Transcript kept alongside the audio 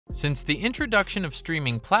Since the introduction of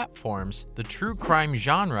streaming platforms, the true crime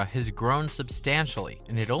genre has grown substantially,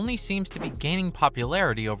 and it only seems to be gaining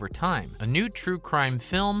popularity over time. A new true crime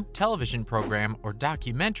film, television program, or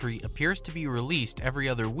documentary appears to be released every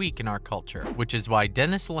other week in our culture, which is why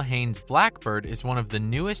Dennis Lehane's Blackbird is one of the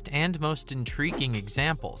newest and most intriguing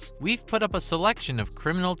examples. We've put up a selection of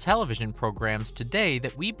criminal television programs today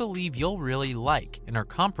that we believe you'll really like and are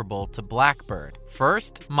comparable to Blackbird.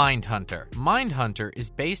 First, Mindhunter. Mindhunter is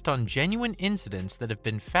based on genuine incidents that have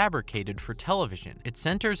been fabricated for television. It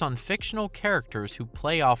centers on fictional characters who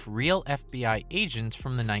play off real FBI agents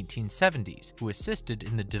from the 1970s, who assisted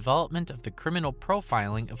in the development of the criminal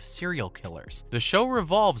profiling of serial killers. The show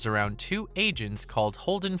revolves around two agents called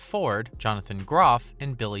Holden Ford, Jonathan Groff,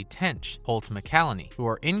 and Billy Tench, Holt McCallany, who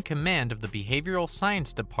are in command of the Behavioral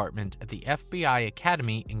Science Department at the FBI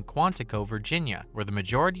Academy in Quantico, Virginia, where the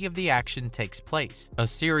majority of the action takes place. A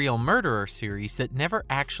serial murderer series that never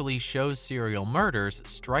actually shows serial murders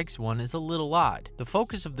strikes one as a little odd. The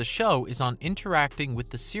focus of the show is on interacting with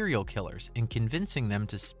the serial killers and convincing them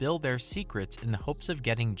to spill their secrets in the hopes of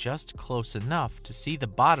getting just close enough to see the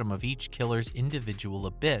bottom of each killer's individual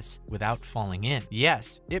abyss without falling in.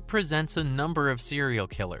 Yes, it presents a number of serial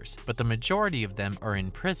killers, but the majority of them are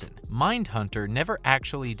in prison. Mindhunter never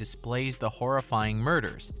actually displays the horrifying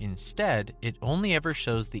murders. Instead, it only ever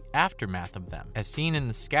shows the aftermath of them, as seen in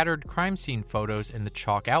the scattered crime scene photos and the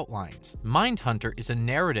chalk outlines. Mindhunter is a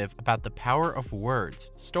narrative about the power of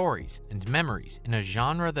words, stories, and memories in a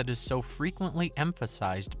genre that is so frequently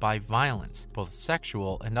emphasized by violence, both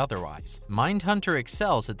sexual and otherwise. Mindhunter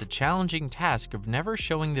excels at the challenging task of never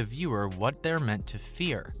showing the viewer what they're meant to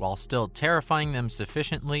fear, while still terrifying them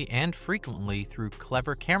sufficiently and frequently through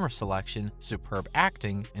clever camera selection, superb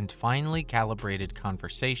acting, and finely calibrated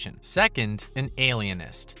conversation. Second, An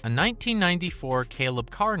Alienist. A 1994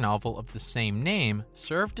 Caleb Carr novel of the same name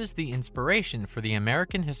served as the inspiration for the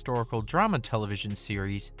American historical drama television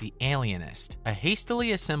series The Alienist. A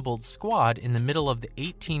hastily assembled squad in the middle of the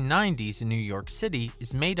 1890s in New York City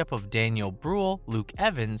is made up of Daniel Bruhl, Luke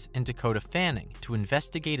Evans, and Dakota Fanning to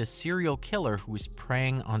investigate a serial killer who is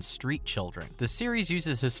preying on street children. The series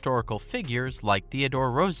uses historical figures like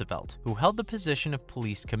Theodore Roosevelt, who held the position of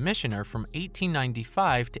police commissioner from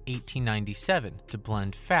 1895 to 1897, to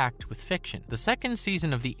blend fact with fiction. The second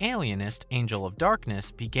season of The Alienist, Angel of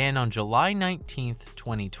Darkness, began on July 19,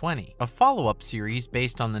 2020. A follow-up series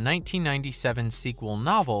based on the 1997 sequel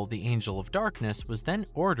novel The Angel of Darkness was then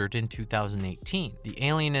ordered in 2018. The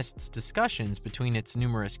Alienist's discussions between its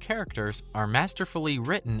numerous characters are masterfully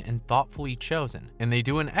written and thoughtfully chosen, and they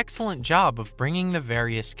do an excellent job of bringing the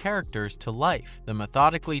various characters to life. The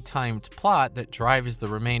methodically timed plot that drives the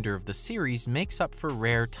remainder of the series makes up for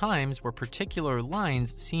rare times where particular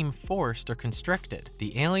lines seem forced or constricted.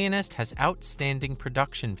 The Alienist has outstanding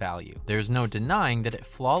production value. There's no denying that it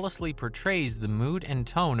flawlessly portrays the mood and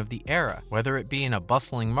tone of the era, whether it be in a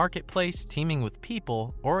bustling marketplace teeming with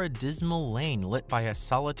people or a dismal lane lit by a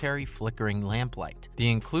solitary flickering lamplight.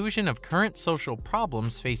 The inclusion of current social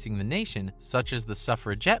problems facing the nation, such as the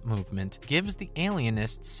suffragette movement, gives the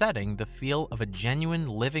Alienist setting the feel of a genuine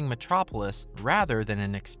living metropolis rather than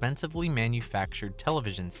an expensively manufactured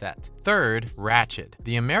television set. Third, Ratched.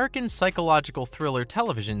 The American psychological thriller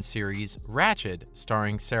television series Ratched,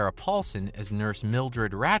 starring Sarah Paulson as Nurse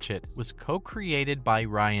Mildred Ratched, was co-created by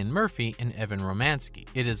Ryan Murphy and Evan Romansky.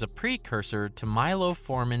 It is a precursor to Milo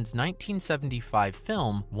Forman's 1975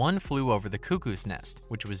 film One Flew Over the Cuckoo's Nest,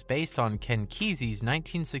 which was based on Ken Kesey's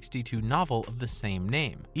 1962 novel of the same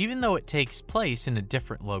name. Even though it takes place in a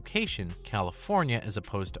different location, California as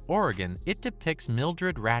opposed to Oregon, it depicts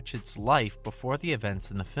Mildred Ratched's life before the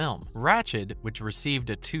events in the film. Ratched, which received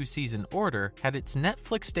a 2-season order, had its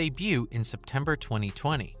Netflix debut in September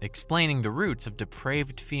 2020. Explaining the roots of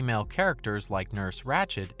depraved female characters like Nurse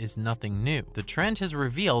Ratched is nothing new. The trend has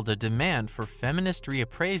revealed a demand for feminist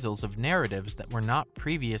reappraisals of narratives that were not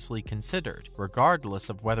previously considered, regardless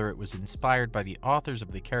of whether it was inspired by the authors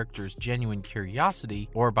of the character's genuine curiosity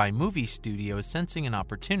or by movie studios sensing an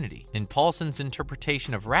opportunity. In Paulson's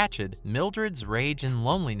interpretation of Ratched, Mildred's rage and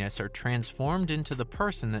loneliness are transformed into the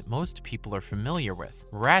person that most people are familiar with.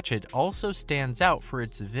 Ratched also stands out for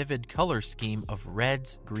its vivid color scheme of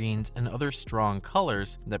reds, greens, and other strong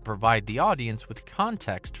colors that provide the audience with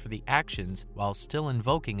context for the actions while still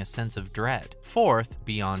invoking a sense of dread. Fourth,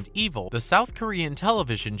 Beyond Evil. The South Korean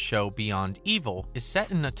television show Beyond Evil is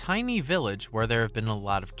set in a tiny village where there have been a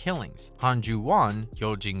lot of killings. Han Ju-won,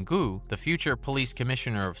 Yo Jin-gu, the future police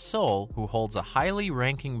commissioner of Seoul, who holds a highly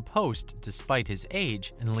ranking post despite his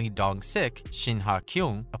age, and Lee Dong-sik, Shin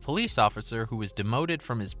Ha-kyung, a police officer who was demoted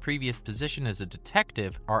from his previous position as a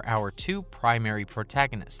detective, are our two primary primary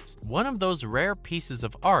protagonists. One of those rare pieces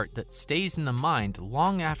of art that stays in the mind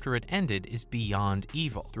long after it ended is Beyond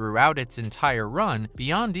Evil. Throughout its entire run,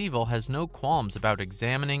 Beyond Evil has no qualms about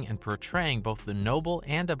examining and portraying both the noble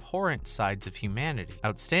and abhorrent sides of humanity.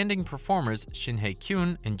 Outstanding performers Shin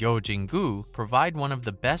Hye-kyun and Yo Jin-gu provide one of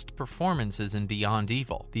the best performances in Beyond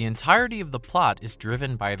Evil. The entirety of the plot is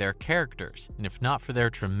driven by their characters, and if not for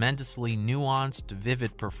their tremendously nuanced,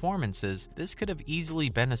 vivid performances, this could have easily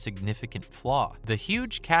been a significant flaw. The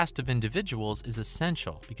huge cast of individuals is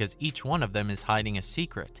essential because each one of them is hiding a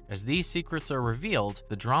secret. As these secrets are revealed,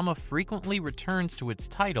 the drama frequently returns to its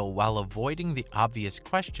title while avoiding the obvious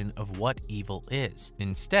question of what evil is.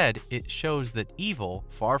 Instead, it shows that evil,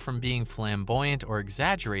 far from being flamboyant or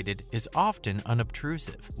exaggerated, is often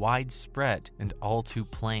unobtrusive, widespread, and all too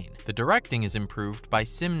plain. The directing is improved by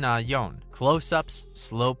Sim Na-yeon. Close-ups,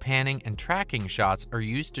 slow panning, and tracking shots are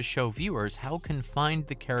used to show viewers how confined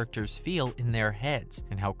the characters feel in their heads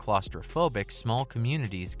and how claustrophobic small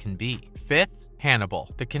communities can be. Fifth, Hannibal.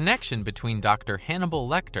 The connection between Dr. Hannibal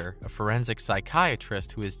Lecter, a forensic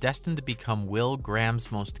psychiatrist who is destined to become Will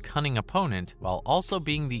Graham's most cunning opponent, while also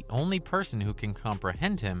being the only person who can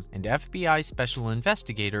comprehend him, and FBI Special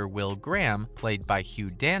Investigator Will Graham, played by Hugh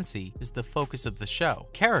Dancy, is the focus of the show.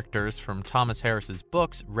 Characters from Thomas Harris's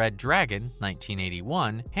books Red Dragon,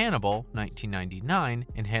 1981, Hannibal, 1999,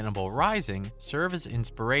 and Hannibal Rising serve as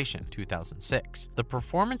inspiration, 2006. The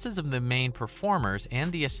performances of the main performers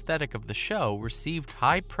and the aesthetic of the show received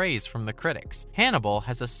high praise from the critics. Hannibal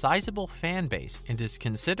has a sizable fan base and is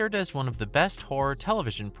considered as one of the best horror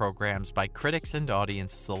television programs by critics and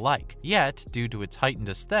audiences alike. Yet, due to its heightened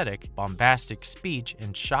aesthetic, bombastic speech,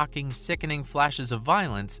 and shocking, sickening flashes of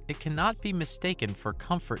violence, it cannot be mistaken for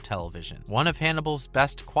comfort television. One of Hannibal's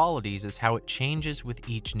best qualities is how it changes with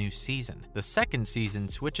each new season. The second season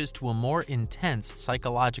switches to a more intense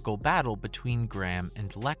psychological battle between Graham and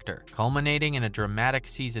Lecter, culminating in a dramatic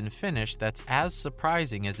season finish that's as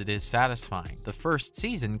surprising as it is satisfying. The first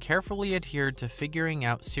season carefully adhered to figuring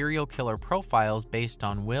out serial killer profiles based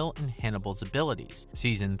on Will and Hannibal's abilities.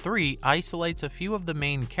 Season 3 isolates a few of the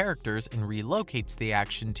main characters and relocates the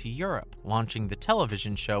action to Europe, launching the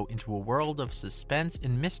television show into a world of suspense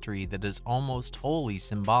and mystery that is almost wholly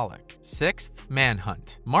symbolic. Sixth,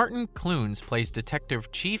 Manhunt. Martin Clunes plays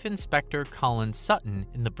Detective Chief Inspector Colin Sutton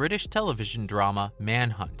in the British television drama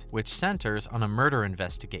Manhunt, which centers on a murder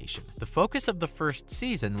investigation. The focus of the first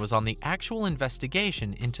season was on the actual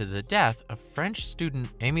investigation into the death of French student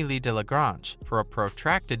Émilie de Lagrange. For a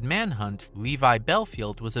protracted manhunt, Levi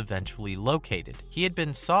Belfield was eventually located. He had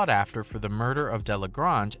been sought after for the murder of de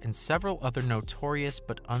Lagrange and several other notorious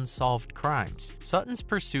but unsolved crimes. Sutton's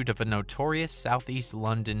pursuit of a notorious Southeast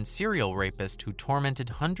London serial rapist who tormented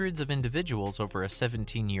hundreds of individuals over a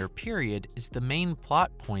 17-year period is the main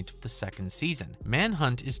plot point of the second season.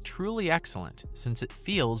 Manhunt is truly excellent since it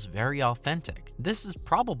feels very authentic. This is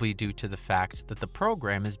probably due to the fact that the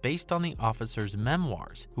program is based on the officer's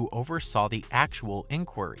memoirs, who oversaw the actual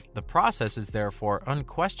inquiry. The process is therefore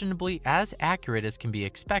unquestionably as accurate as can be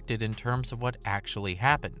expected in terms of what actually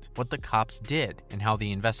happened, what the cops did, and how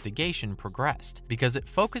the investigation progressed. Because it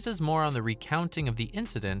focuses more on the recounting of the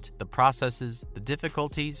incident, the processes, the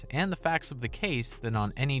difficulties, and the facts of the case than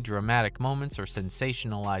on any dramatic moments or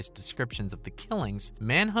sensationalized descriptions of the killings,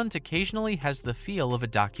 Manhunt occasionally has the feel of a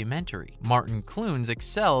documentary. Martin Clunes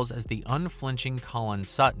excels as the unflinching Colin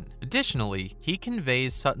Sutton. Additionally, he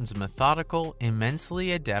conveys Sutton's methodical,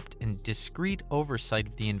 immensely adept, and discreet oversight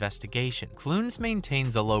of the investigation. Clunes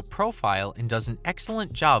maintains a low profile and does an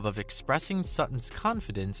excellent job of expressing Sutton's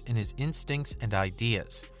confidence in his instincts and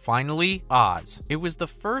ideas. Finally, Oz. It was the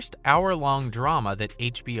first hour-long drama that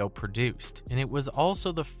HBO produced, and it was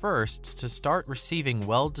also the first to start receiving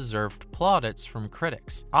well-deserved plaudits from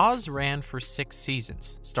critics. Oz ran for 6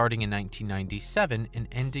 seasons, starting in 1997 and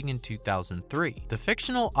ending in 2003. The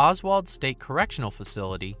fictional Oswald State Correctional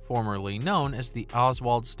Facility, formerly known as the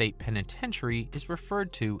Oswald State Penitentiary, is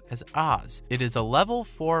referred to as Oz. It is a level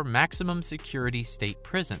 4 maximum security state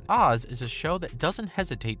prison. Oz is a show that doesn't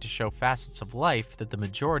hesitate to show facets of life that the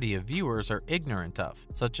majority of viewers are ignorant of,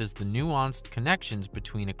 such as the nuanced connections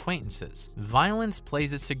between acquaintances. Violence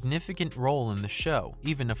plays a significant role in the show,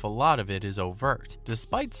 even if a lot of it is overt.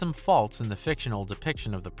 Despite some faults in the fictional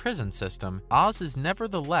depiction of the prison system, Oz is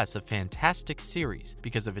nevertheless a fantastic series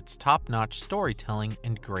because of its top-notch storytelling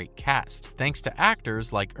and great cast. Thanks to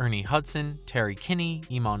actors like Ernie Hudson, Terry Kinney,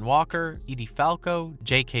 Eamon Walker, Edie Falco,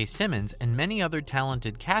 J.K. Simmons, and many other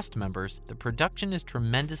talented cast members, the production is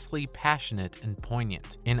tremendously passionate and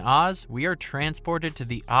poignant. In Oz, we are transported to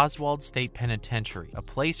the Oswald State Penitentiary, a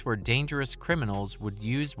place where dangerous criminals would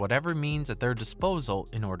use whatever means at their disposal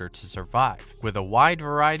in order to survive. With a wide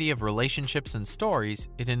variety of relationships and stories,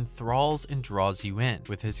 it enthralls and draws you in.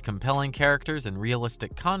 With his compelling characters and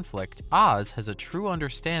realistic conflict, Oz has a true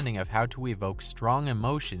understanding of how to evoke strong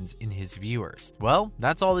emotions in his viewers. Well,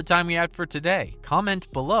 that's all the time we had for today.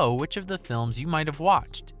 Comment below which of the films you might have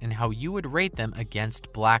watched and how you would rate them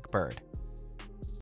against Blackbird.